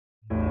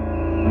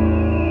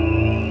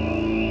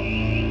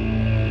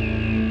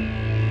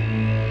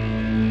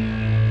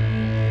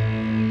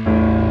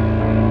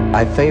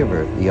I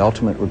favor the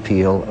ultimate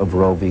repeal of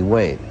Roe v.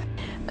 Wade.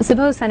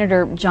 Suppose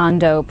Senator John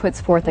Doe puts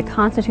forth a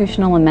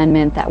constitutional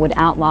amendment that would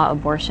outlaw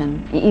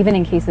abortion, even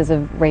in cases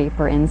of rape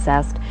or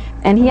incest,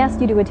 and he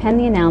asked you to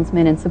attend the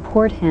announcement and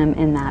support him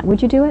in that.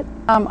 Would you do it?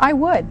 I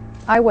would.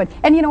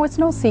 And you know, it's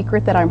no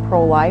secret that I'm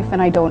pro-life,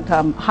 and I don't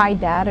hide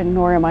that, and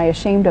nor am I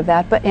ashamed of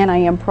that, and I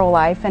am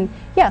pro-life, and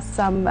yes,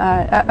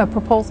 a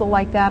proposal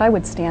like that, I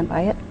would stand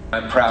by it.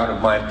 I'm proud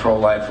of my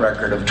pro-life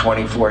record of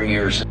 24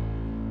 years.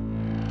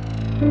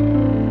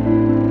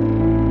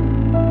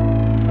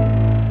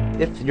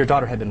 If your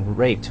daughter had been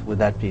raped, would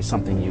that be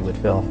something you would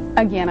feel?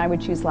 Again, I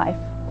would choose life.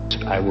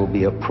 I will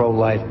be a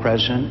pro-life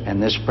president,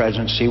 and this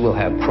presidency will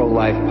have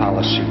pro-life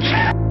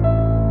policies.